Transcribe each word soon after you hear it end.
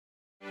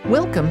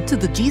Welcome to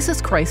the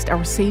Jesus Christ,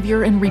 Our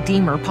Savior and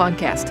Redeemer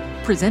podcast,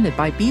 presented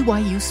by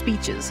BYU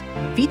Speeches,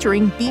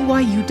 featuring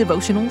BYU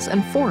devotionals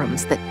and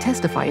forums that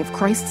testify of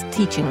Christ's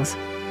teachings,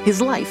 His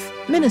life,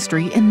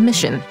 ministry, and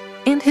mission,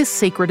 and His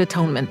sacred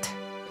atonement.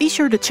 Be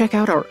sure to check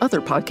out our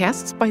other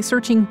podcasts by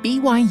searching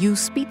BYU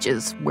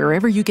Speeches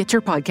wherever you get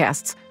your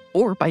podcasts,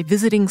 or by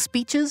visiting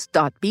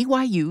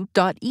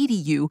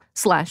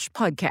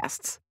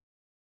speeches.byu.edu/podcasts.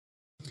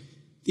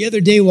 The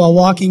other day while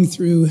walking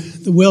through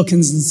the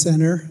Wilkinson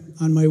Center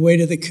on my way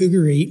to the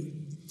Cougar Eat,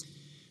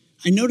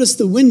 I noticed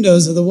the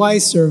windows of the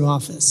YServe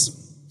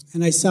office,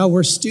 and I saw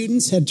where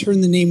students had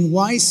turned the name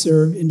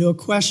YServe into a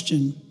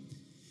question.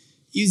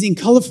 Using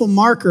colorful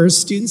markers,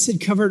 students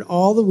had covered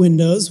all the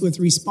windows with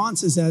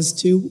responses as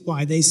to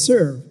why they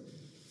serve.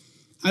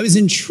 I was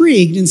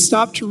intrigued and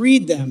stopped to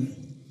read them.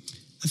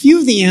 A few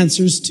of the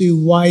answers to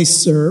why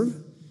serve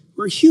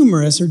were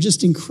humorous or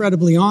just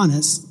incredibly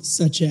honest,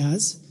 such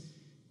as,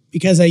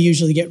 because I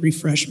usually get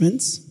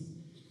refreshments,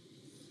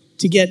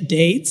 to get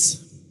dates,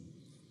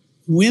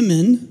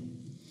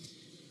 women,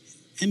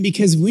 and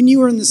because when you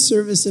are in the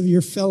service of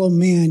your fellow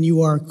man,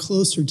 you are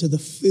closer to the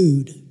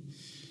food.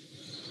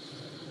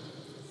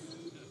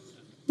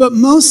 But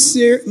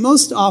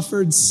most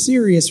offered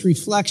serious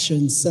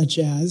reflections, such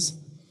as,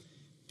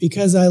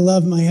 because I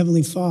love my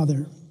Heavenly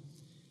Father,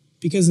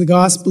 because the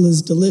gospel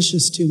is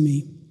delicious to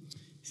me,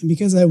 and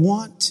because I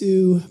want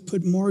to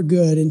put more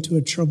good into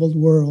a troubled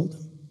world.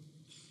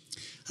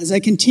 As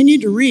I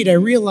continued to read, I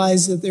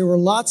realized that there were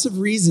lots of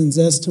reasons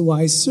as to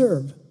why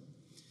serve.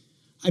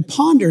 I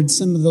pondered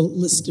some of the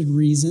listed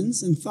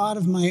reasons and thought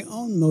of my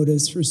own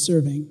motives for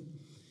serving,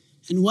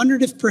 and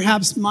wondered if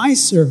perhaps my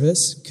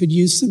service could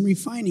use some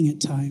refining at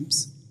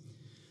times.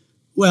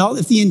 Well,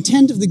 if the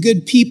intent of the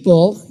good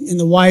people in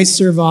the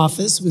YServe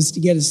office was to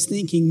get us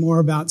thinking more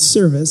about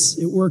service,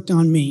 it worked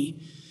on me.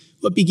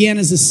 What began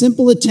as a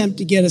simple attempt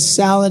to get a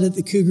salad at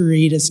the Cougar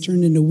Eat has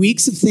turned into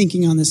weeks of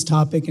thinking on this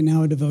topic and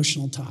now a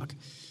devotional talk.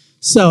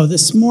 So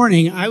this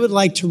morning, I would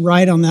like to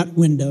write on that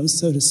window,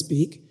 so to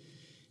speak,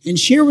 and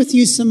share with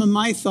you some of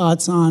my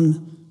thoughts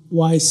on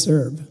why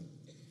serve.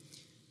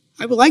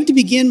 I would like to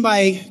begin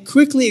by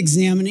quickly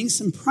examining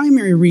some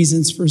primary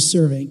reasons for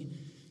serving.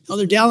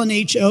 Elder Dallin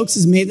H. Oaks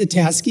has made the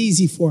task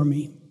easy for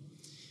me.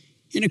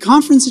 In a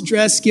conference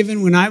address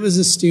given when I was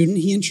a student,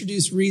 he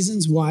introduced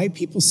reasons why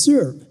people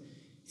serve,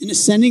 in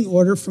ascending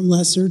order from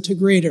lesser to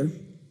greater.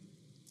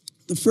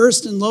 The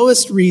first and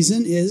lowest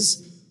reason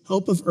is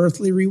hope of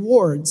earthly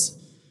rewards,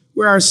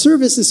 where our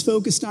service is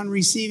focused on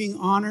receiving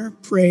honor,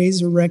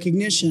 praise, or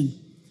recognition.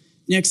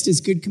 Next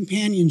is good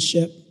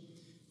companionship,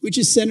 which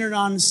is centered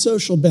on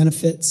social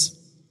benefits.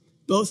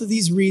 Both of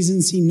these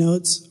reasons, he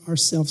notes, are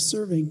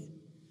self-serving.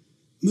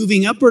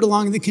 Moving upward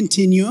along the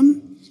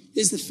continuum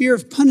is the fear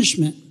of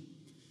punishment,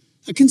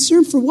 a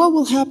concern for what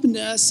will happen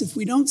to us if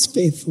we don't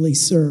faithfully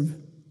serve.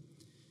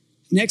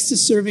 Next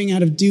is serving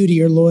out of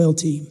duty or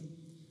loyalty,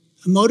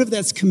 a motive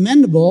that's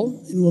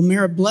commendable and will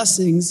merit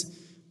blessings,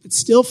 but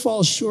still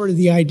falls short of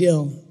the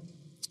ideal.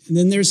 And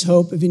then there's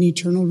hope of an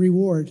eternal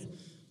reward,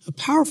 a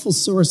powerful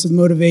source of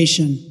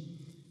motivation,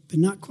 but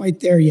not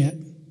quite there yet.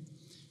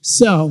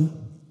 So,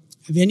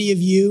 have any of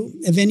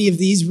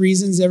these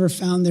reasons ever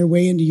found their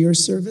way into your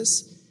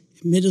service?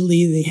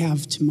 Admittedly, they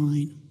have to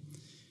mine.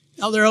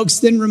 Elder Oaks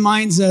then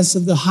reminds us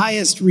of the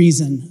highest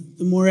reason,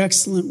 the more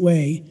excellent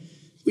way,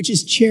 which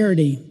is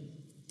charity,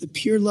 the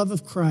pure love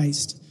of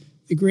Christ,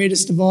 the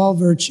greatest of all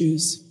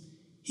virtues.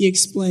 He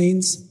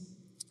explains,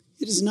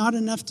 it is not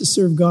enough to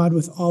serve God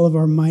with all of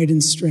our might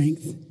and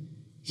strength.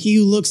 He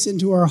who looks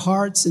into our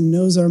hearts and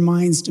knows our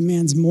minds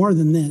demands more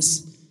than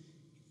this.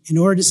 In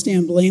order to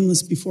stand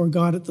blameless before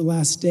God at the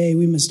last day,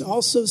 we must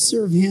also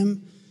serve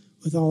Him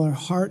with all our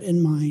heart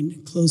and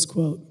mind. Close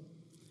quote.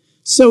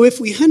 So if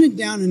we hunted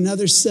down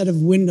another set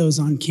of windows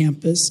on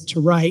campus to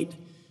write,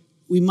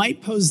 we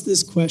might pose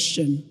this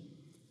question: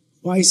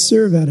 why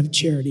serve out of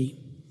charity?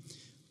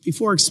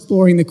 Before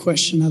exploring the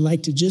question, I'd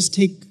like to just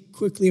take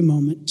quickly a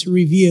moment to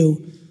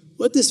review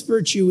what this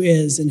virtue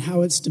is and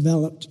how it's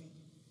developed.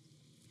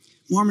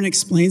 Mormon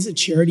explains that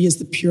charity is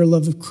the pure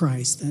love of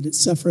Christ, that it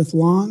suffereth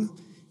long,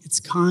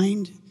 it's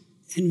kind,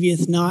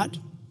 envieth not,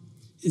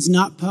 is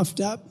not puffed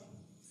up,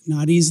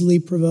 not easily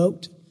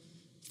provoked,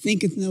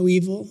 thinketh no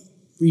evil,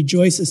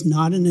 rejoiceth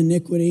not in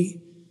iniquity,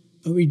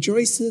 but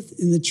rejoiceth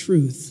in the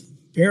truth,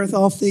 beareth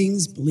all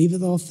things,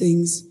 believeth all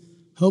things,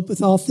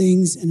 hopeth all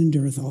things, and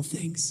endureth all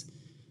things.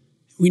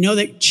 We know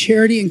that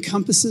charity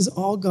encompasses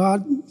all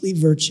godly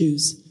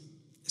virtues.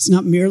 It's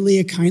not merely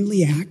a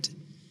kindly act.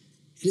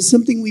 It is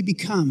something we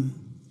become.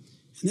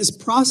 And this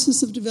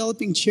process of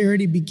developing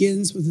charity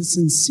begins with a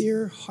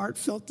sincere,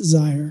 heartfelt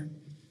desire.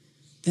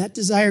 That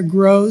desire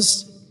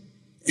grows,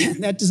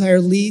 that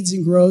desire leads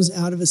and grows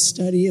out of a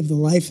study of the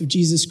life of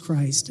Jesus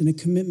Christ and a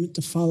commitment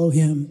to follow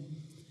Him.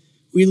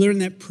 We learn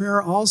that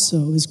prayer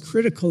also is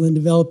critical in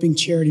developing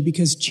charity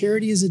because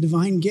charity is a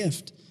divine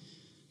gift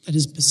that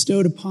is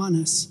bestowed upon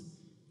us.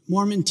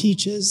 Mormon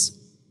teaches,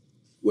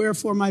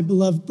 wherefore, my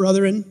beloved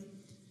brethren,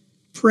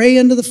 pray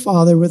unto the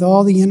Father with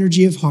all the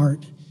energy of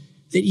heart,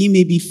 that ye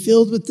may be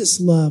filled with this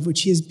love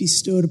which he has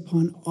bestowed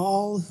upon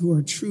all who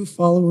are true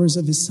followers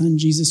of his Son,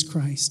 Jesus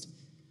Christ,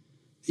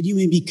 that you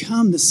may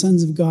become the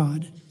sons of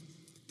God,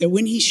 that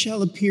when he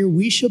shall appear,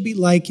 we shall be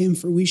like him,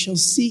 for we shall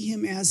see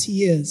him as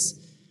he is,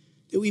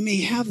 that we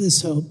may have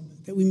this hope,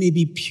 that we may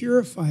be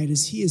purified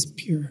as he is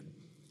pure.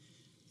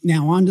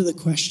 Now on to the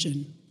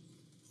question,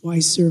 why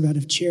serve out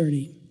of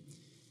charity?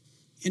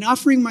 In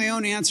offering my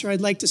own answer, I'd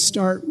like to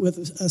start with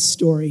a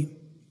story.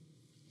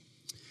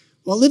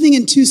 While living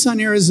in Tucson,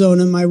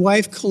 Arizona, my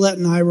wife Colette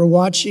and I were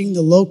watching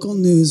the local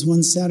news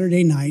one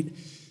Saturday night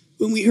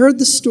when we heard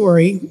the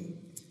story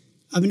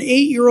of an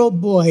 8-year-old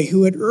boy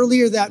who had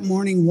earlier that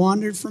morning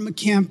wandered from a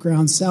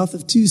campground south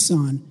of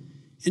Tucson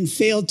and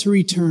failed to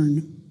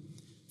return.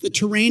 The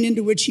terrain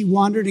into which he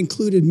wandered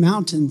included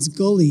mountains,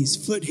 gullies,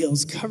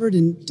 foothills covered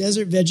in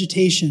desert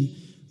vegetation,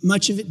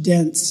 much of it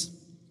dense,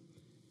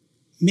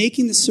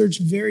 making the search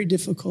very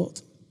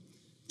difficult.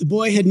 The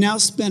boy had now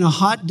spent a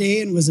hot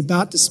day and was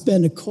about to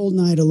spend a cold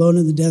night alone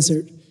in the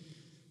desert.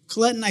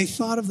 Colette and I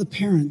thought of the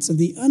parents, of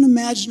the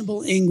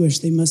unimaginable anguish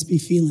they must be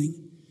feeling.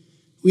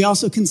 We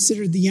also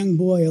considered the young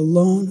boy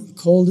alone,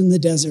 cold in the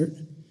desert.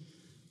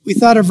 We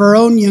thought of our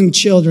own young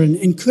children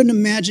and couldn't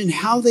imagine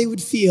how they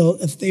would feel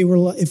if they were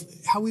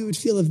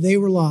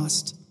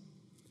lost.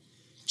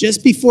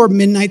 Just before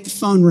midnight, the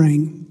phone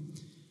rang.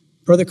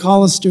 Brother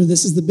Collister,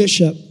 this is the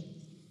bishop.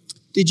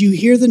 Did you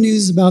hear the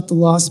news about the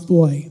lost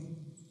boy?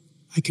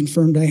 I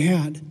confirmed I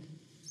had.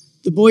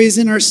 The boy is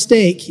in our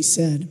stake, he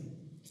said.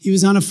 He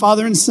was on a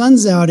father and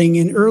son's outing,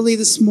 and early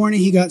this morning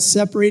he got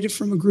separated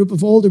from a group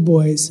of older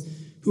boys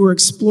who were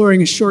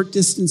exploring a short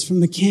distance from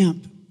the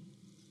camp.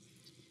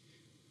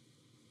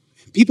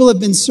 People have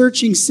been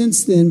searching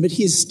since then, but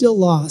he is still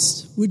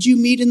lost. Would you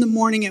meet in the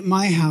morning at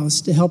my house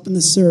to help in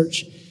the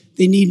search?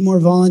 They need more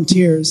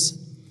volunteers.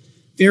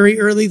 Very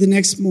early the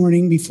next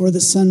morning, before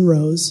the sun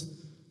rose,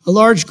 a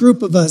large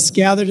group of us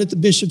gathered at the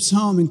bishop's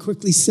home and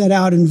quickly set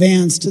out in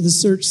vans to the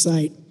search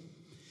site.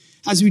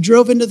 As we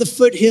drove into the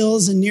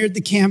foothills and neared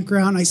the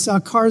campground, I saw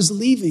cars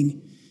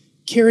leaving,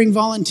 carrying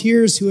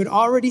volunteers who had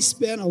already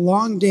spent a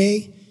long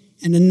day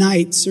and a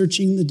night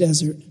searching the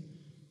desert.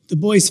 The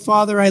boy's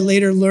father, I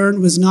later learned,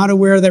 was not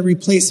aware that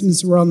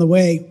replacements were on the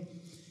way.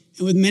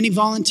 And with many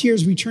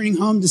volunteers returning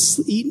home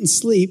to eat and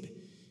sleep,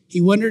 he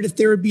wondered if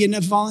there would be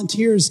enough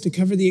volunteers to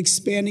cover the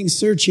expanding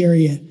search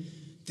area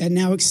that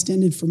now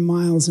extended for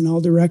miles in all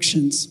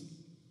directions.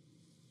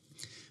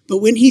 But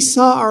when he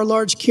saw our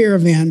large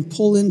caravan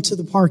pull into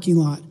the parking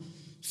lot,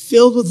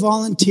 filled with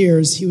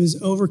volunteers, he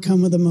was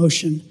overcome with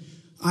emotion.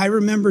 I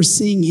remember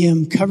seeing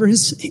him cover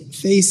his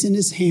face in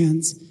his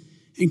hands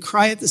and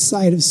cry at the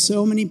sight of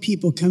so many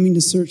people coming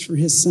to search for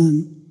his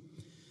son.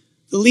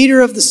 The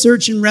leader of the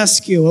search and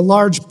rescue, a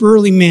large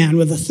burly man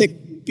with a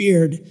thick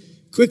beard,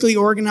 quickly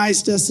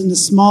organized us into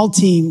small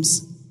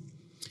teams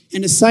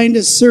and assigned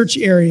us search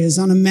areas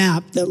on a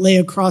map that lay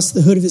across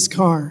the hood of his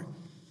car.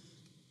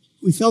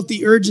 We felt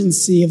the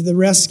urgency of the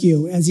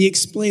rescue as he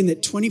explained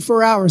that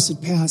 24 hours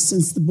had passed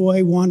since the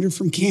boy wandered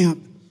from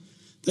camp,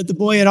 that the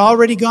boy had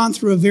already gone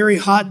through a very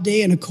hot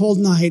day and a cold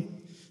night,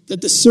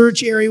 that the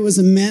search area was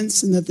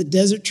immense and that the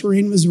desert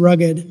terrain was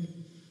rugged.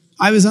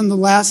 I was on the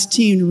last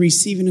team to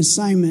receive an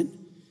assignment,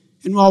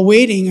 and while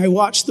waiting, I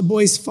watched the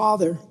boy's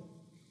father.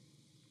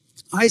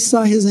 I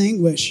saw his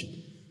anguish.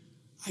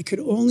 I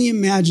could only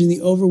imagine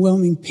the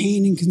overwhelming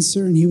pain and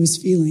concern he was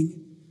feeling.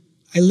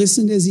 I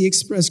listened as he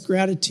expressed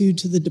gratitude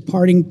to the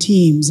departing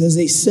teams as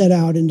they set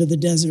out into the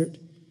desert.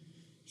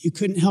 You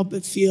couldn't help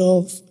but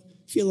feel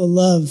a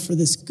love for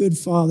this good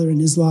father and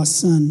his lost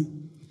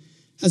son.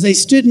 As I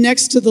stood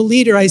next to the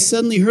leader, I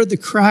suddenly heard the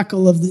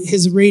crackle of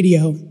his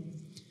radio.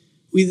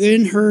 We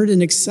then heard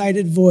an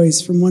excited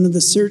voice from one of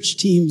the search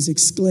teams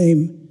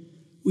exclaim,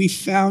 "We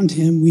found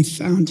him, we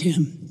found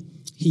him.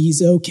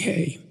 He's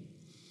okay."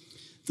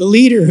 The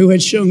leader, who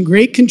had shown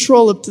great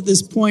control up to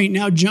this point,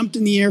 now jumped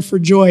in the air for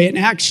joy and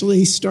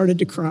actually started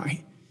to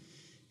cry.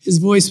 His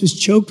voice was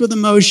choked with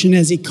emotion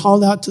as he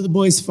called out to the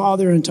boy's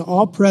father and to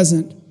all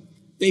present,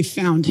 "They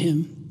found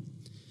him."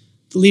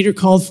 The leader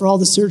called for all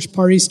the search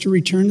parties to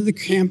return to the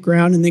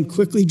campground and then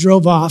quickly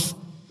drove off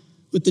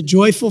with the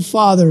joyful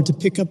father to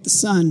pick up the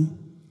son.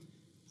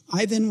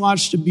 I then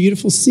watched a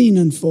beautiful scene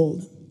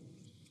unfold.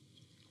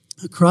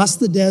 Across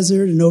the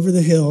desert and over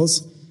the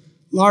hills,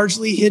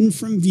 largely hidden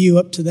from view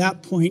up to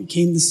that point,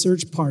 came the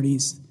search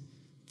parties.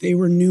 They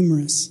were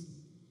numerous.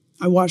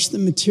 I watched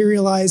them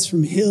materialize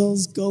from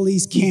hills,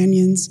 gullies,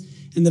 canyons,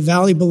 and the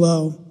valley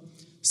below.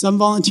 Some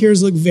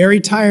volunteers looked very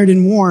tired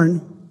and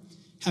worn,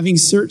 having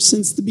searched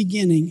since the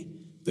beginning,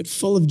 but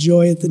full of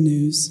joy at the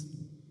news.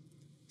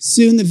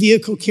 Soon the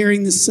vehicle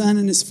carrying the son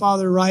and his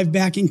father arrived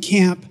back in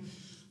camp.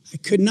 I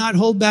could not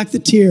hold back the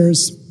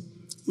tears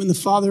when the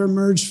father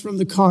emerged from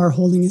the car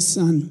holding his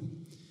son.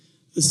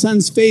 The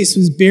son's face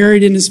was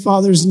buried in his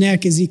father's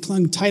neck as he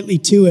clung tightly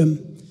to him.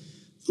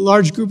 The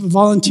large group of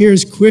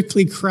volunteers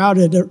quickly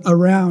crowded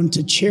around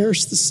to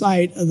cherish the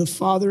sight of the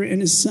father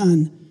and his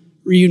son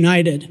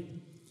reunited.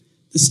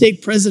 The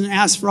stake president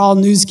asked for all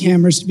news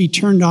cameras to be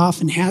turned off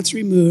and hats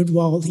removed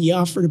while he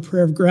offered a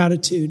prayer of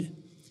gratitude.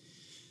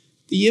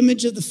 The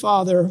image of the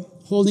Father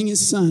holding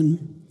his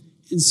Son,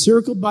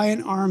 encircled by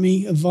an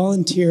army of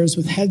volunteers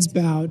with heads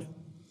bowed,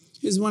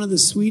 is one of the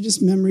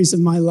sweetest memories of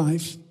my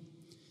life.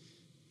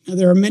 Now,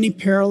 there are many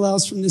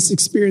parallels from this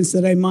experience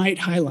that I might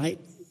highlight,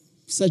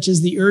 such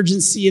as the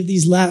urgency of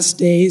these last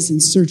days in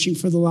searching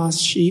for the lost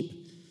sheep,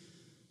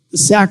 the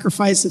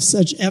sacrifice of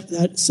such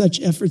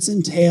efforts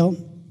entail,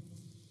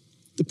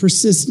 the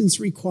persistence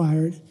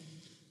required.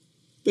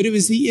 But it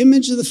was the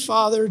image of the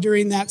Father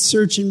during that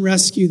search and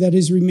rescue that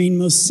has remained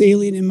most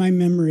salient in my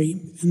memory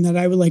and that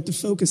I would like to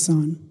focus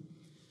on.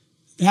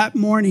 That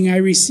morning, I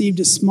received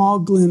a small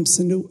glimpse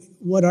into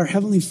what our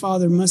Heavenly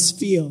Father must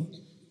feel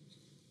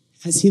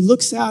as he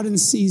looks out and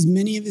sees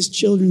many of his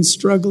children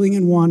struggling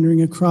and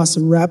wandering across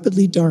a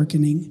rapidly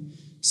darkening,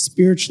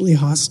 spiritually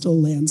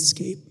hostile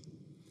landscape.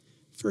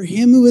 For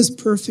him who is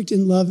perfect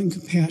in love and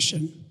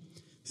compassion,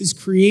 whose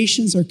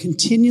creations are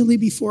continually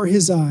before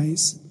his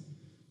eyes,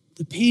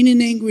 the pain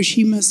and anguish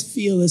he must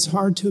feel is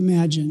hard to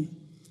imagine.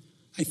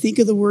 I think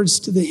of the words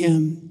to the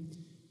hymn,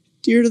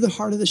 "Dear to the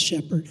heart of the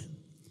shepherd,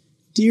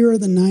 dear are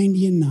the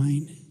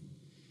 99.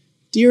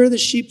 Dear are the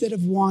sheep that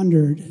have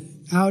wandered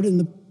out in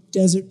the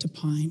desert to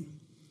pine.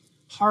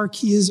 Hark,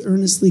 he is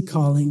earnestly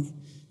calling,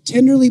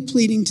 tenderly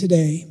pleading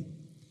today.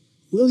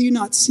 Will you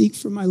not seek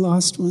for my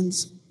lost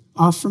ones,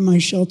 off from my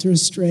shelter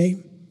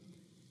astray?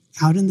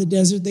 Out in the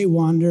desert they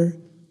wander,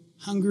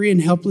 hungry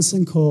and helpless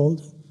and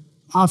cold.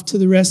 Off to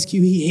the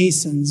rescue he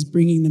hastens,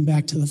 bringing them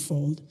back to the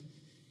fold."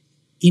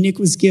 Enoch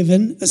was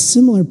given a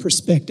similar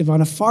perspective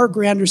on a far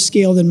grander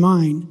scale than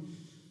mine.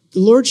 The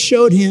Lord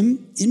showed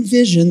him in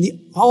vision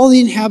all the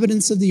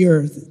inhabitants of the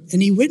earth,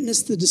 and he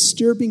witnessed the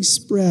disturbing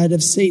spread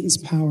of Satan's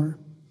power.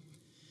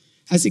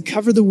 As it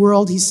covered the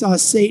world, he saw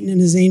Satan and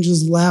his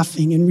angels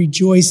laughing and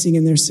rejoicing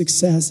in their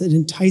success at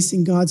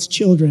enticing God's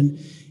children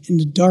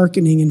into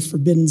darkening and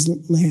forbidden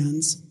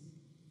lands.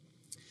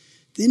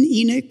 Then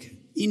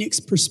Enoch's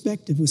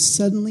perspective was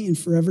suddenly and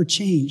forever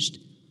changed.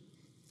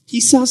 He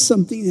saw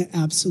something that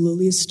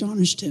absolutely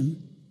astonished him.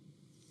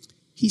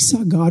 He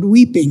saw God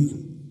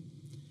weeping.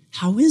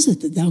 "How is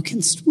it that thou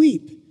canst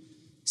weep,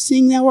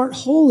 seeing thou art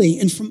holy,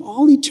 and from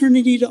all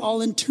eternity to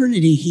all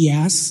eternity?" he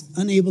asks,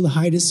 unable to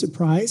hide his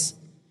surprise.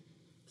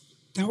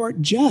 "Thou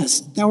art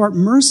just, thou art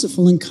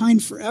merciful and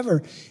kind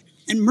forever,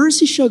 and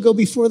mercy shall go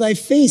before thy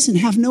face and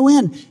have no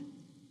end.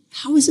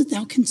 How is it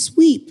thou canst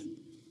weep?"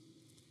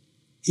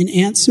 In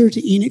answer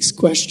to Enoch's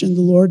question,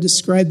 the Lord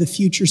described the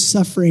future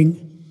suffering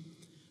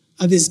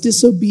of his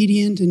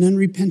disobedient and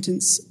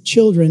unrepentant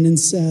children and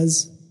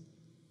says,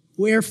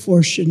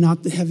 "Wherefore should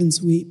not the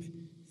heavens weep,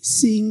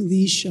 seeing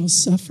these shall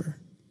suffer?"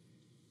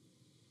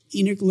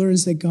 Enoch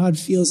learns that God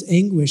feels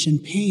anguish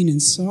and pain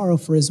and sorrow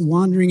for his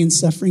wandering and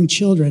suffering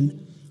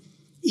children.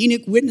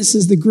 Enoch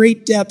witnesses the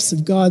great depths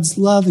of God's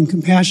love and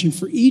compassion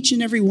for each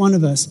and every one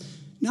of us,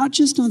 not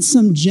just on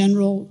some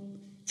general,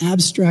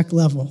 abstract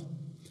level,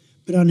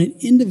 but on an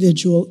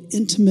individual,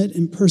 intimate,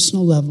 and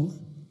personal level.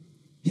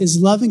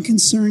 His love and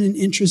concern and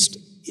interest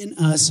in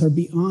us are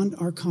beyond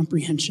our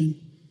comprehension.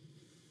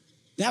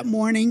 That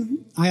morning,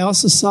 I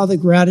also saw the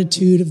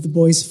gratitude of the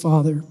boy's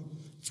father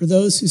for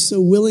those who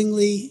so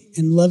willingly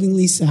and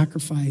lovingly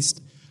sacrificed.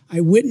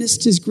 I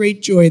witnessed his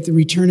great joy at the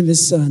return of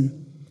his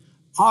son.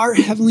 Our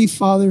Heavenly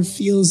Father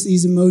feels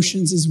these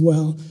emotions as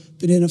well,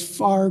 but in a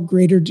far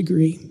greater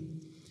degree.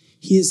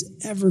 He is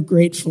ever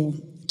grateful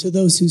to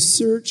those who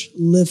search,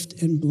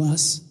 lift, and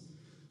bless.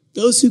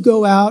 Those who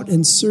go out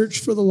and search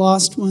for the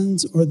lost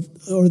ones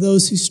or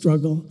those who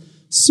struggle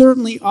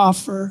certainly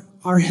offer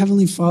our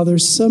Heavenly Father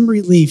some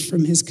relief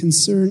from his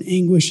concern,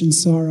 anguish, and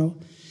sorrow.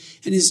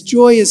 And his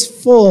joy is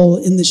full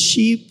in the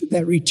sheep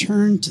that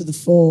return to the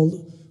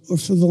fold or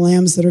for the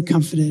lambs that are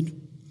comforted.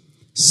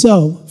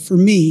 So, for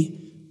me,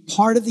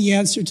 part of the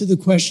answer to the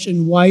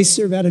question, why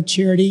serve out of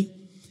charity,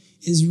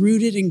 is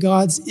rooted in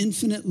God's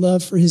infinite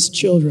love for his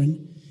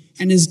children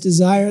and his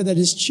desire that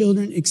his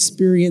children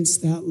experience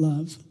that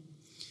love.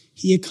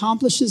 He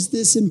accomplishes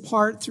this in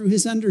part through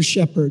his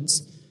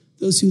under-shepherds,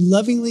 those who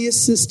lovingly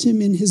assist him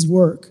in his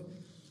work.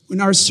 When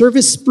our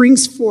service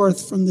springs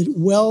forth from the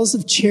wells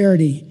of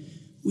charity,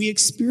 we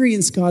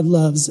experience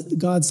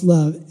God's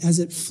love as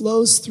it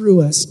flows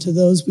through us to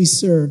those we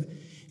serve,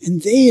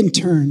 and they in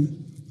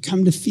turn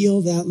come to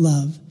feel that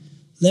love.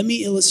 Let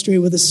me illustrate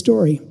with a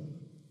story.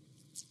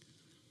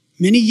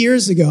 Many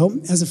years ago,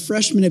 as a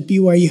freshman at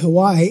BYU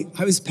Hawaii,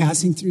 I was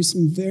passing through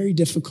some very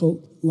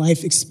difficult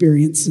life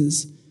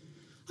experiences.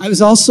 I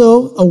was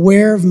also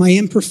aware of my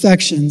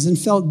imperfections and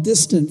felt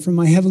distant from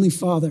my Heavenly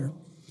Father.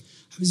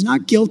 I was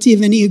not guilty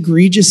of any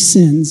egregious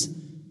sins,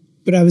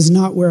 but I was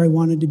not where I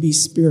wanted to be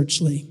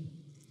spiritually.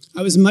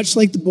 I was much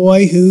like the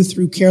boy who,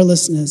 through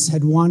carelessness,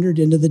 had wandered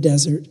into the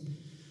desert.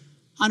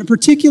 On a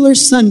particular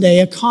Sunday,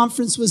 a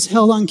conference was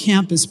held on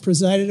campus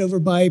presided over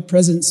by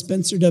President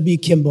Spencer W.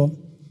 Kimball.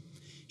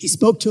 He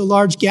spoke to a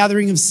large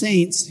gathering of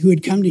saints who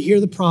had come to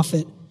hear the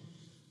prophet.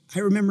 I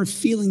remember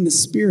feeling the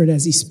Spirit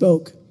as he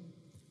spoke.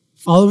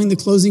 Following the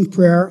closing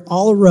prayer,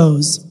 all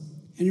arose,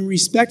 and in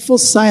respectful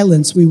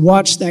silence, we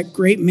watched that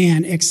great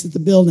man exit the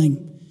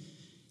building.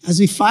 As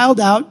we filed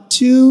out,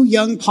 2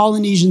 young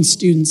Polynesian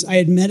students I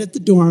had met at the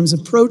dorms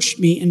approached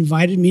me and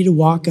invited me to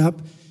walk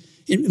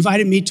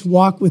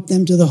with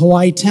them to the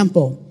Hawaii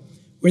Temple,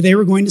 where they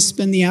were going to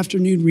spend the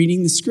afternoon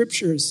reading the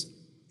scriptures.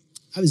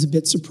 I was a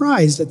bit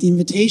surprised at the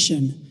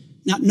invitation,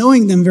 not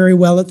knowing them very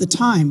well at the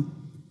time,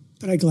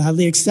 but I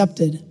gladly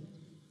accepted.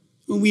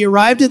 When we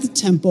arrived at the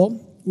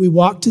temple, we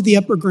walked to the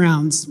upper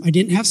grounds. I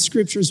didn't have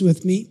scriptures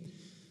with me,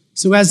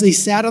 so as they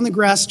sat on the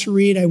grass to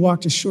read, I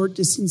walked a short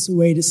distance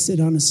away to sit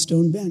on a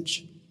stone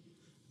bench.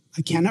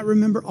 I cannot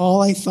remember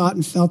all I thought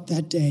and felt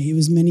that day. It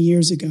was many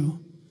years ago.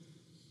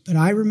 But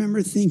I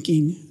remember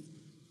thinking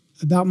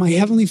about my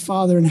Heavenly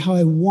Father and how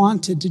I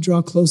wanted to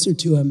draw closer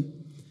to Him.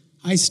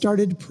 I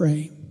started to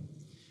pray.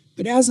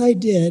 But as I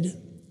did,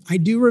 I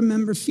do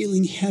remember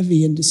feeling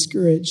heavy and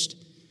discouraged.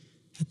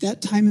 At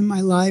that time in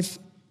my life,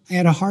 I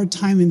had a hard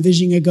time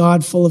envisioning a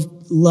God full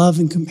of love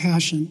and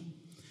compassion.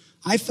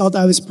 I felt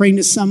I was praying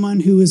to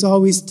someone who was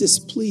always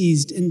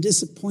displeased and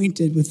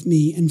disappointed with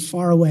me and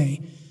far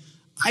away.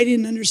 I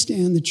didn't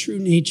understand the true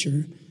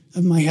nature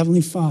of my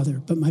Heavenly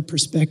Father, but my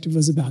perspective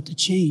was about to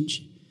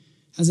change.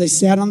 As I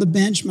sat on the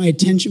bench, my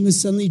attention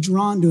was suddenly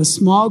drawn to a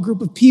small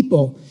group of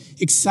people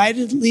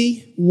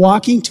excitedly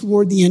walking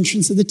toward the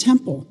entrance of the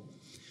temple.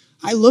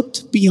 I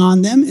looked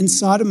beyond them and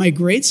saw, to my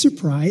great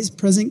surprise,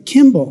 President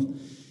Kimball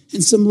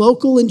and some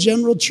local and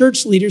general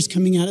church leaders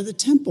coming out of the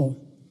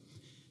temple.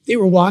 They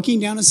were walking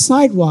down a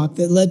sidewalk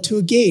that led to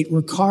a gate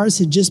where cars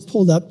had just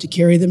pulled up to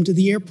carry them to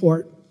the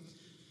airport.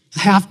 A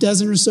half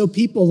dozen or so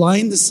people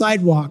lined the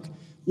sidewalk,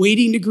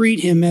 waiting to greet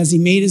him as he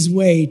made his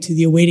way to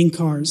the awaiting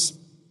cars.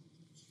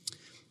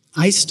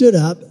 I stood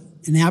up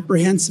and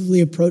apprehensively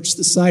approached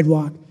the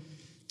sidewalk,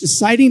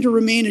 deciding to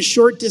remain a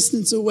short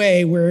distance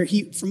away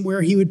from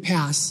where he would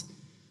pass.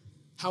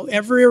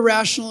 However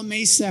irrational it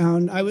may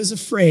sound, I was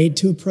afraid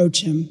to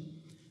approach him.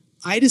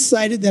 I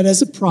decided that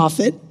as a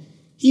prophet,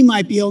 he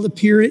might be able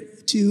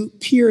to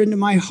peer into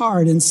my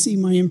heart and see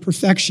my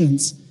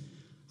imperfections.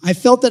 I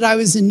felt that I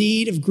was in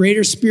need of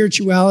greater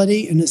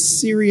spirituality and a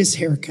serious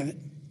haircut.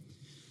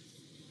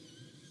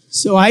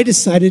 So I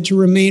decided to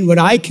remain what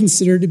I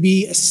consider to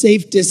be a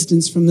safe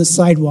distance from the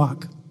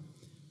sidewalk.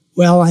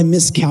 Well, I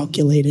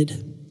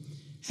miscalculated.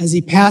 As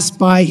he passed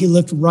by, he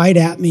looked right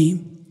at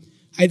me.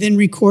 I then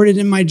recorded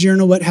in my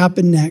journal what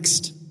happened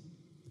next.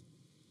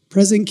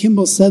 President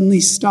Kimball suddenly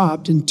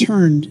stopped and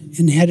turned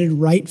and headed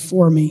right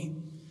for me.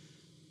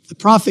 The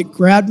prophet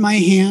grabbed my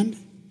hand,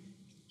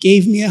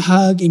 gave me a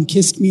hug, and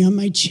kissed me on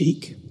my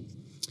cheek,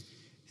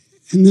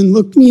 and then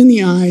looked me in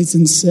the eyes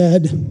and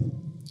said,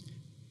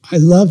 "I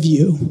love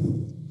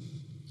you."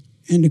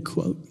 End of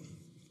quote.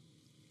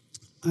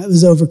 I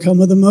was overcome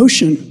with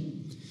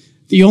emotion.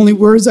 The only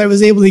words I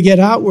was able to get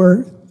out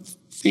were,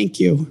 "Thank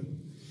you."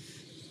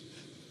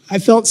 I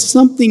felt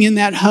something in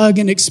that hug,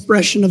 an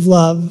expression of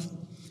love.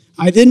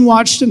 I then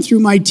watched him through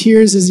my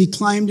tears as he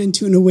climbed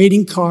into an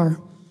awaiting car.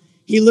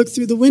 He looked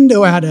through the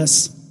window at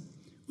us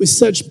with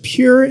such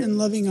pure and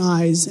loving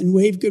eyes and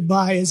waved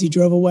goodbye as he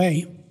drove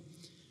away.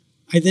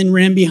 I then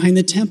ran behind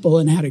the temple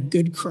and had a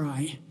good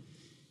cry.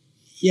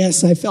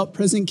 Yes, I felt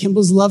President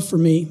Kimball's love for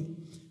me,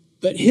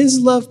 but his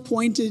love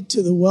pointed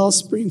to the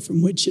wellspring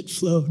from which it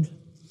flowed.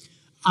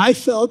 I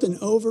felt an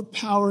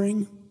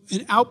outpouring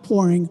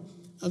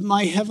of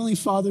my Heavenly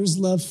Father's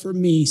love for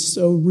me,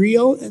 so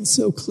real and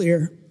so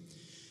clear.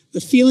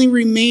 The feeling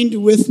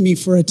remained with me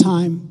for a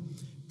time.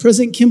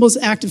 President Kimball's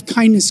act of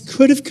kindness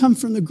could have come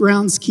from the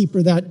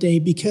groundskeeper that day,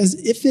 because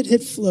if it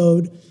had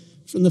flowed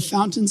from the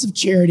fountains of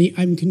charity,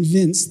 I'm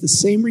convinced the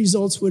same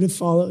results would have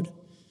followed.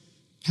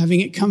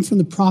 Having it come from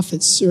the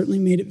prophet certainly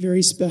made it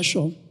very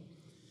special.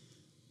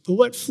 But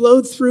what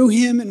flowed through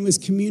him and was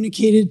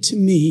communicated to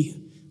me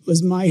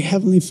was my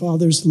Heavenly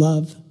Father's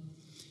love.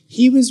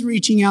 He was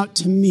reaching out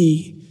to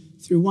me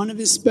through one of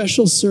his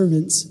special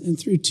servants and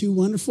through 2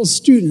 wonderful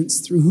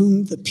students through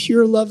whom the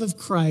pure love of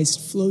Christ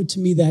flowed to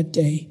me that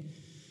day.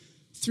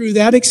 Through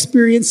that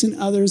experience and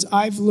others,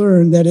 I've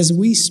learned that as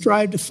we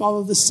strive to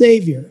follow the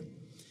Savior,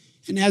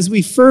 and as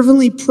we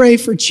fervently pray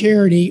for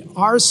charity,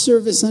 our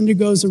service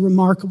undergoes a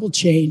remarkable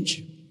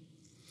change.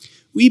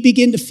 We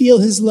begin to feel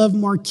his love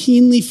more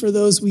keenly for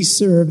those we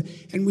serve,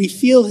 and we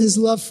feel his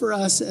love for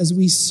us as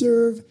we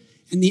serve,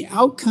 and the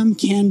outcome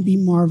can be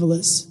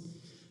marvelous.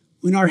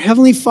 When our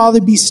Heavenly Father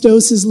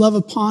bestows his love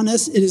upon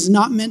us, it is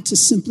not meant to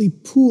simply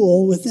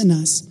pool within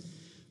us,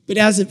 but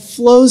as it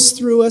flows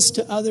through us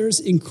to others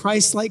in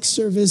Christ-like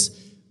service,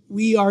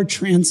 we are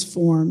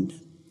transformed.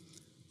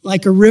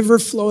 Like a river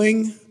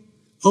flowing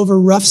over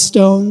rough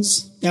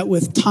stones that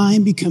with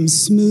time become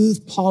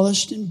smooth,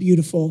 polished, and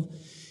beautiful,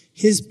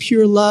 his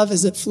pure love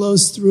as it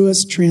flows through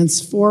us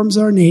transforms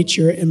our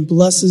nature and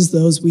blesses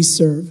those we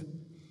serve.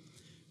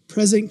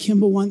 President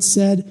Kimball once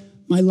said,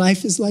 "My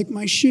life is like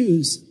my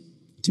shoes,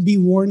 to be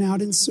worn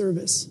out in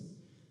service."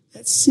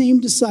 That same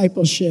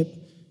discipleship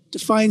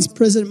defines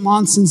President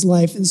Monson's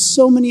life and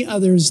so many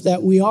others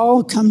that we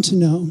all come to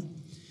know.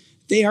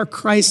 They are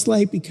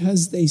Christ-like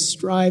because they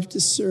strive to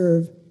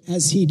serve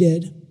as he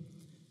did.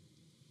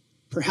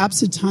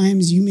 Perhaps at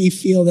times you may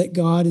feel that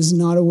God is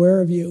not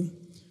aware of you,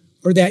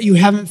 or that you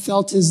haven't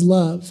felt his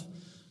love.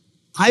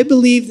 I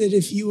believe that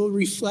if you will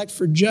reflect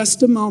for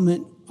just a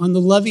moment on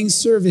the loving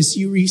service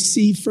you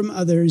receive from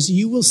others,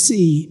 you will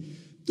see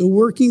the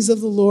workings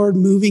of the Lord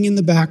moving in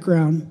the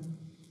background.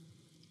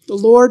 The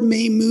Lord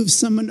may move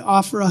someone to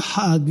offer a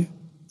hug,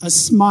 a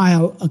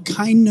smile, a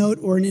kind note,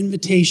 or an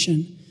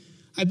invitation.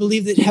 I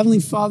believe that Heavenly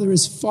Father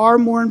is far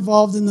more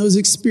involved in those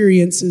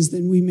experiences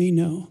than we may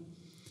know.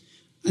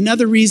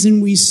 Another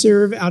reason we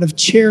serve out of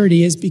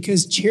charity is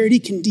because charity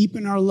can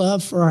deepen our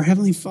love for our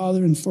Heavenly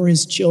Father and for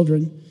his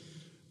children.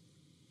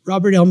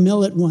 Robert L.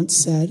 Millett once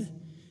said,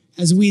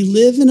 "As we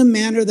live in a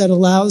manner that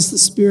allows the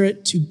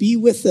Spirit to be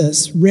with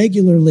us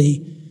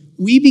regularly,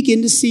 we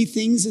begin to see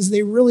things as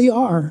they really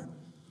are.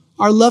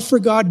 Our love for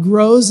God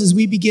grows as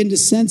we begin to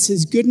sense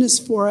his goodness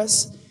for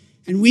us,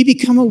 and we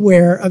become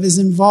aware of his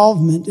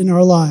involvement in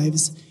our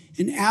lives.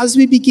 And as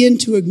we begin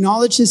to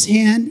acknowledge his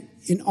hand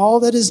in all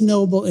that is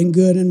noble and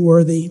good and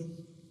worthy."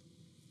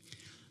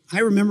 I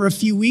remember a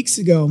few weeks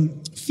ago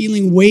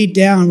feeling weighed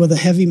down with a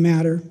heavy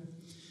matter.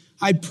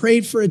 I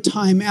prayed for a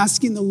time,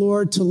 asking the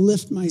Lord to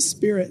lift my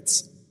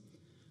spirits.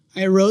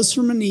 I arose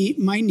from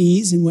my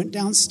knees and went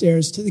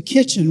downstairs to the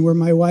kitchen where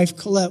my wife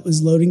Colette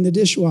was loading the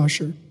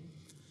dishwasher.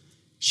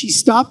 She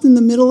stopped in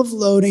the middle of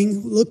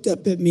loading, looked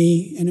up at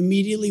me, and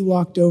immediately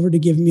walked over to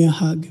give me a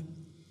hug.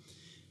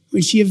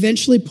 When she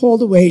eventually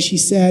pulled away, she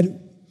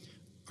said,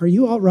 "Are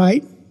you all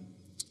right?"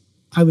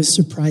 I was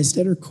surprised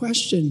at her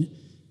question,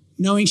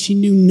 knowing she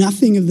knew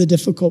nothing of the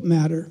difficult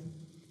matter.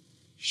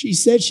 She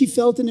said she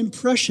felt an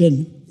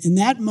impression in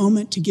that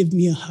moment to give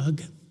me a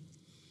hug.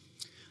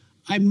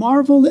 I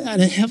marveled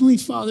at a Heavenly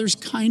Father's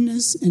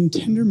kindness and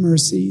tender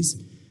mercies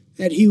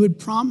that he would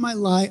prompt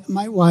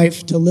my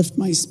wife to lift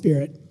my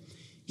spirit.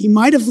 He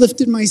might have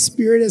lifted my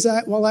spirit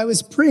while I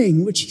was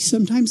praying, which he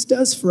sometimes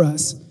does for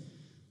us.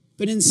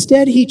 But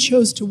instead, he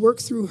chose to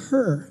work through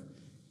her.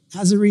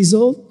 As a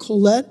result,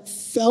 Colette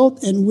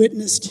felt and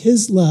witnessed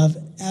his love,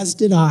 as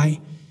did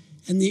I,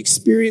 and the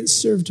experience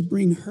served to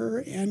bring her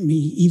and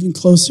me even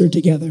closer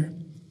together.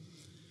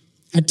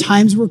 At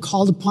times, we're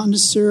called upon to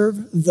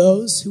serve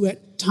those who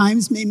at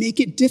times may make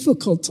it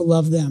difficult to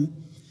love them.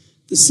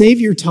 The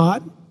Savior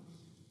taught,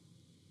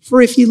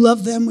 "For if ye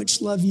love them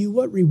which love you,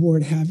 what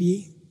reward have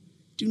ye?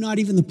 Do not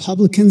even the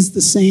publicans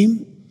the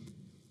same?"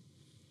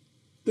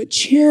 But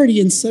charity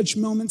in such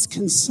moments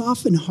can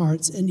soften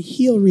hearts and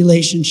heal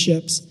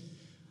relationships.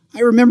 I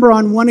remember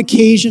on one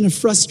occasion a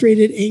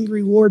frustrated,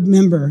 angry ward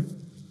member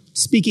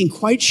speaking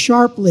quite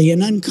sharply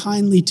and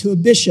unkindly to a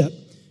bishop,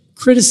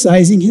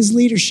 criticizing his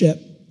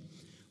leadership.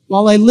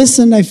 While I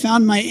listened, I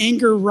found my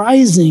anger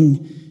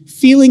rising,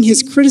 feeling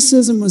his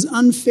criticism was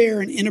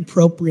unfair and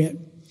inappropriate.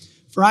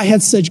 For I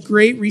had such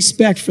great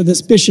respect for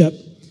this bishop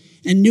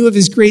and knew of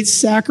his great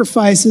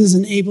sacrifices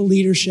and able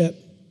leadership.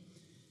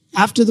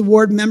 After the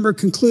ward member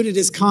concluded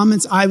his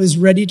comments, I was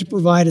ready to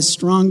provide a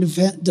strong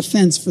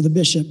defense for the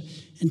bishop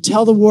and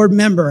tell the ward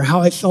member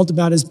how I felt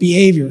about his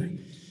behavior.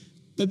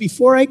 But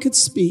before I could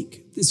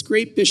speak, this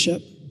great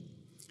bishop,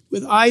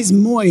 with eyes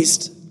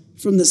moist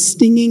from the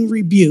stinging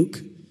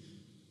rebuke,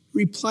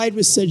 replied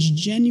with such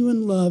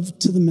genuine love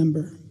to the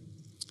member.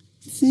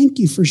 "Thank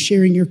you for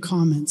sharing your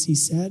comments," he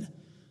said.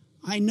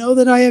 "I know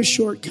that I have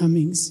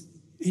shortcomings,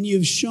 and you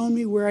have shown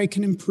me where I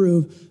can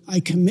improve.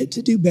 I commit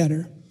to do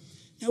better.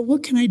 Now,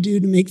 what can I do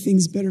to make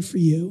things better for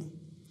you?"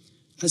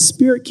 A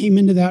spirit came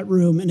into that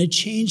room, and a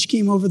change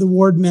came over the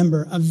ward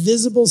member, a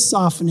visible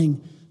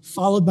softening,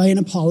 followed by an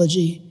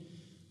apology.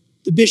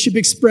 The bishop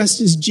expressed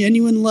his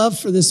genuine love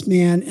for this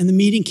man, and the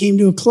meeting came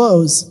to a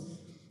close.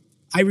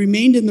 I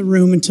remained in the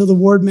room until the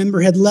ward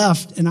member had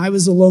left, and I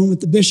was alone with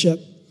the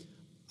bishop.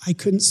 I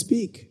couldn't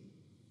speak.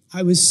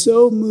 I was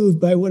so moved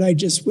by what I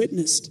just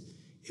witnessed.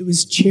 It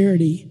was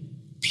charity,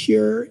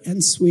 pure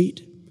and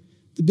sweet.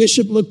 The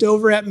bishop looked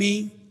over at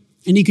me,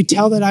 and he could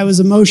tell that I was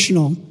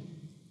emotional.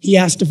 He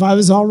asked if I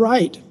was all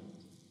right.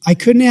 I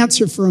couldn't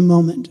answer for a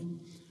moment.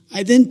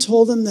 I then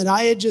told him that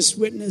I had just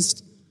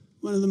witnessed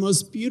one of the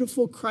most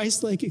beautiful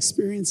Christ-like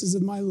experiences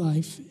of my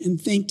life and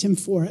thanked him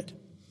for it.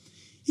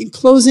 In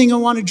closing, I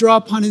want to draw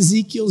upon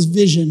Ezekiel's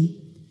vision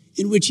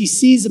in which he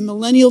sees a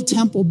millennial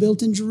temple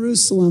built in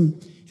Jerusalem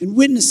and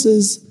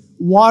witnesses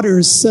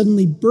waters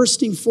suddenly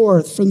bursting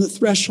forth from the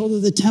threshold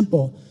of the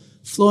temple,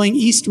 flowing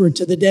eastward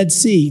to the Dead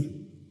Sea.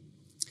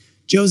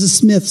 Joseph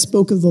Smith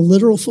spoke of the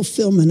literal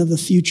fulfillment of the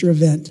future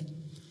event.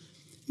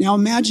 Now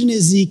imagine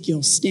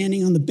Ezekiel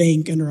standing on the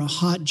bank under a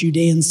hot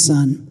Judean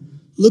sun,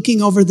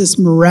 looking over this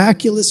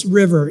miraculous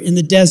river in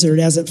the desert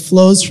as it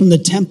flows from the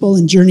temple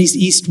and journeys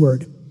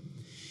eastward.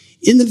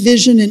 In the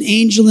vision, an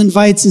angel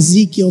invites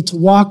Ezekiel to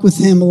walk with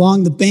him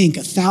along the bank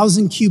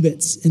 1,000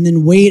 cubits and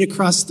then wade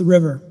across the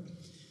river.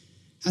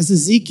 As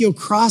Ezekiel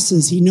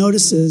crosses, he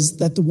notices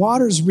that the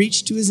waters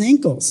reach to his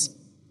ankles.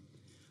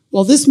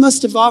 While this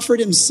must have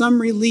offered him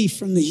some relief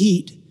from the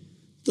heat,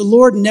 the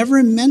Lord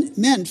never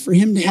meant for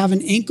him to have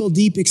an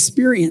ankle-deep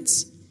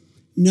experience.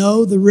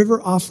 No, the river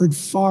offered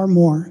far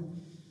more.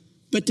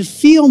 But to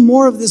feel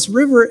more of this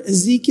river,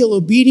 Ezekiel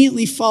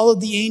obediently followed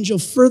the angel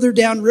further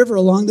downriver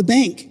along the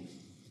bank.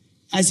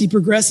 As he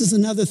progresses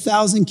another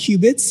 1,000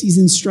 cubits, he's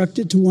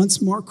instructed to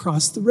once more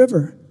cross the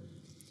river.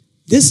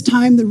 This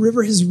time the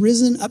river has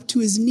risen up to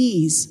his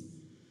knees.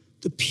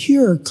 The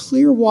pure,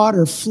 clear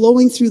water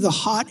flowing through the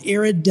hot,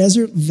 arid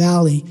desert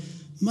valley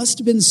must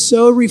have been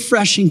so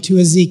refreshing to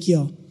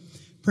Ezekiel.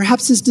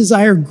 Perhaps his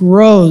desire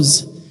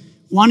grows,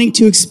 wanting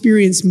to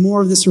experience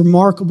more of this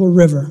remarkable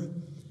river.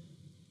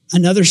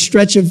 Another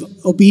stretch of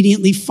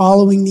obediently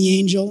following the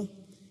angel,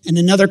 and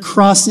another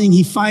crossing,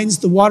 he finds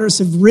the waters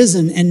have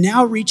risen and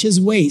now reach his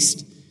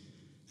waist.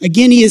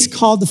 Again he is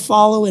called to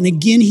follow, and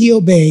again he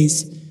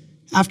obeys.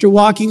 After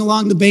walking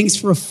along the banks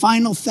for a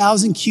final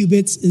 1,000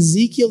 cubits,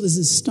 Ezekiel is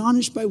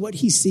astonished by what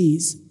he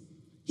sees.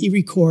 He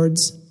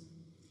records,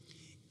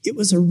 "It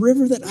was a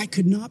river that I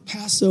could not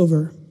pass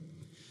over.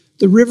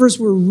 The rivers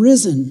were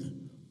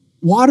risen,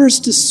 waters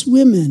to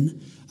swim in,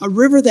 a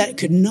river that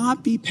could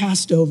not be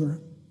passed over."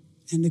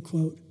 End of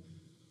quote.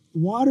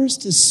 Waters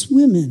to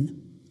swim in,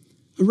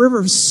 a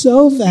river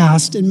so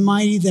vast and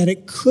mighty that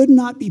it could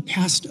not be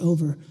passed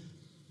over.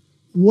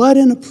 What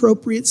an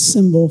appropriate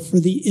symbol for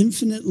the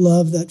infinite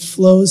love that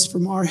flows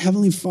from our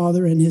Heavenly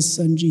Father and his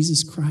Son,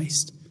 Jesus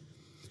Christ.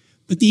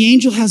 But the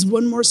angel has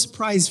one more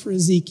surprise for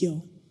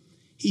Ezekiel.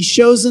 He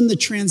shows him the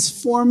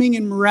transforming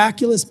and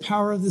miraculous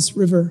power of this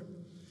river.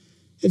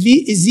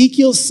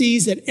 Ezekiel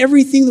sees that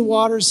everything the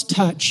waters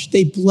touch,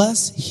 they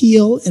bless,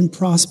 heal, and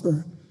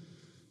prosper.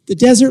 The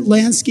desert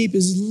landscape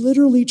is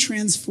literally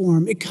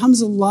transformed. It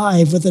comes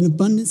alive with an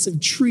abundance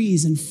of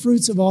trees and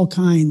fruits of all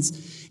kinds,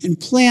 and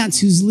plants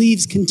whose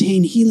leaves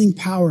contain healing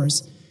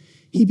powers.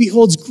 He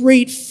beholds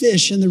great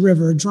fish in the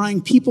river,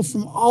 drawing people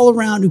from all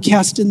around who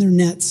cast in their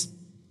nets.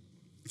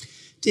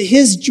 To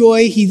his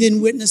joy, he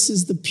then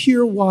witnesses the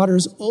pure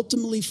waters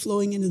ultimately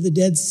flowing into the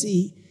Dead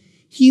Sea,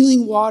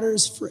 healing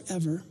waters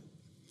forever.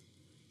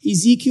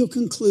 Ezekiel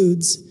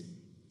concludes,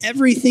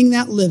 "Everything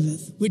that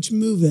liveth, which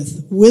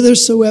moveth,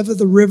 whithersoever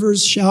the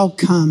rivers shall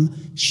come,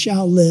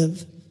 shall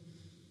live."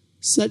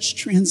 Such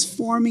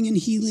transforming and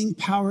healing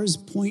powers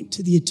point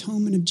to the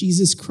atonement of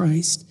Jesus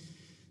Christ,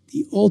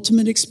 the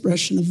ultimate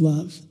expression of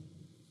love.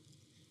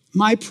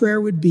 My prayer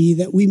would be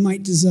that we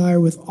might desire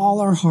with all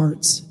our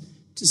hearts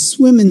to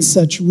swim in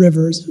such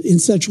rivers, in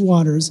such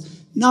waters,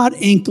 not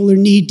ankle or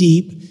knee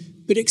deep,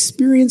 but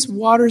experience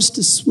waters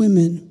to swim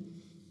in.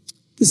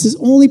 This is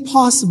only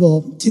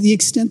possible to the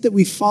extent that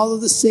we follow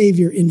the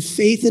Savior in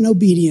faith and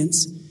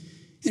obedience,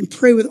 and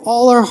pray with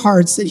all our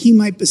hearts that he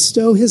might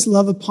bestow his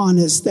love upon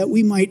us, that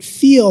we might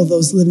feel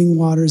those living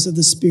waters of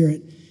the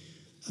Spirit,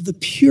 of the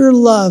pure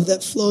love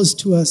that flows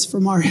to us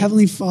from our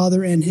Heavenly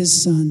Father and his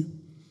Son.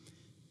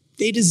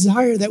 They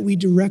desire that we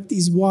direct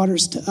these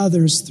waters to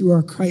others through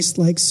our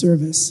Christ-like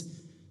service.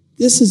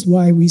 This is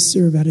why we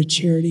serve out of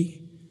charity.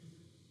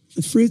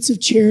 The fruits of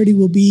charity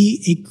will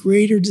be a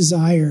greater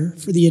desire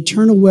for the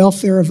eternal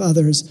welfare of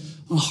others,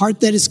 a heart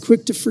that is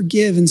quick to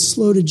forgive and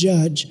slow to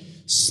judge,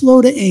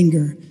 slow to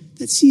anger,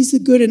 that sees the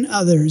good in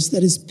others,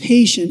 that is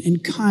patient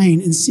and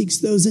kind and seeks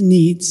those in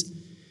needs.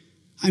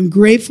 I'm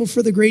grateful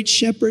for the great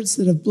shepherds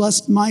that have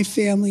blessed my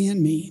family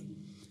and me,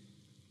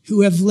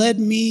 who have led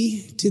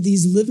me to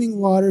these living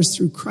waters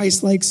through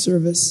Christ-like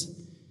service.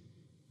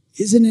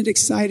 Isn't it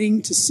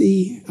exciting to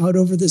see out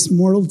over this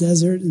mortal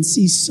desert and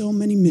see so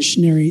many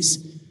missionaries,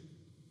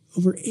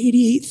 over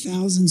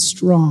 88,000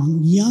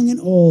 strong, young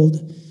and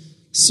old,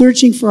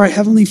 searching for our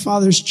Heavenly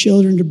Father's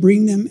children to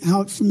bring them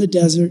out from the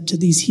desert to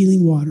these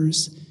healing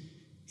waters?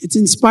 It's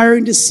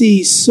inspiring to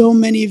see so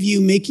many of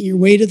you making your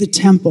way to the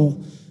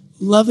temple,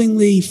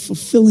 lovingly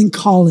fulfilling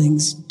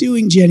callings,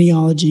 doing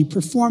genealogy,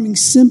 performing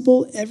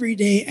simple,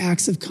 everyday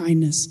acts of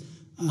kindness,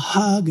 a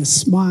hug, a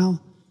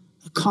smile,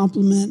 a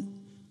compliment,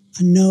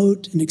 a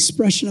note, an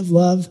expression of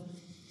love.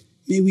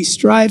 May we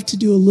strive to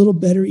do a little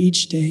better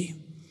each day.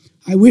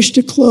 I wish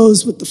to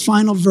close with the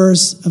final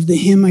verse of the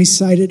hymn I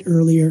cited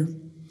earlier.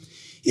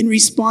 In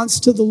response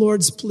to the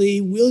Lord's plea,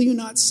 "Will you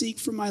not seek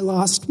for my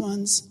lost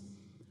ones?"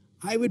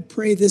 I would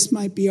pray this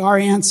might be our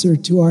answer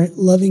to our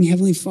loving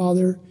Heavenly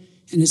Father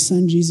and his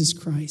Son, Jesus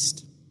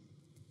Christ.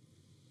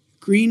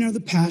 Green are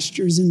the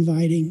pastures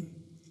inviting,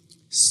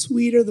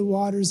 sweet are the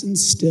waters and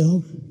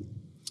still.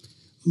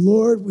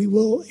 Lord, we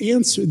will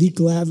answer thee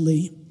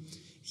gladly.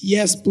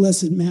 Yes,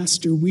 blessed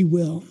Master, we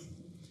will.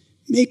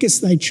 Make us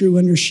thy true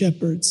under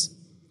shepherds.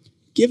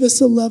 Give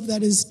us a love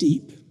that is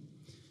deep.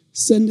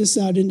 Send us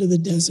out into the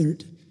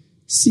desert,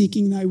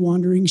 seeking thy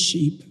wandering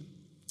sheep.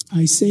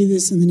 I say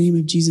this in the name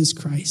of Jesus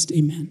Christ.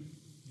 Amen.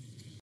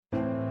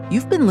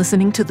 You've been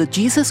listening to the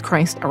Jesus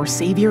Christ, Our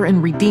Savior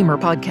and Redeemer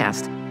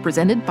podcast,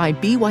 presented by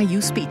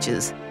BYU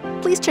Speeches.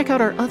 Please check out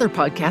our other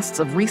podcasts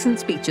of recent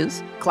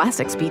speeches,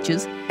 classic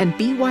speeches, and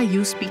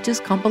BYU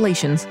Speeches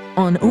compilations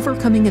on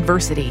overcoming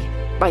adversity,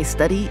 by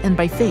study and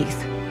by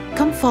faith.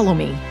 Come follow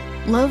me,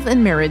 love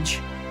and marriage,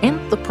 and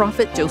the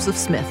prophet Joseph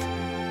Smith.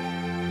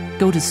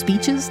 Go to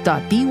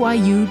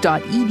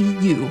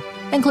speeches.byu.edu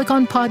and click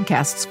on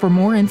podcasts for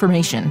more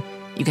information.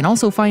 You can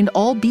also find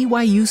all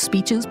BYU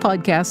Speeches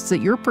podcasts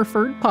at your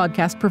preferred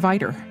podcast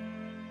provider.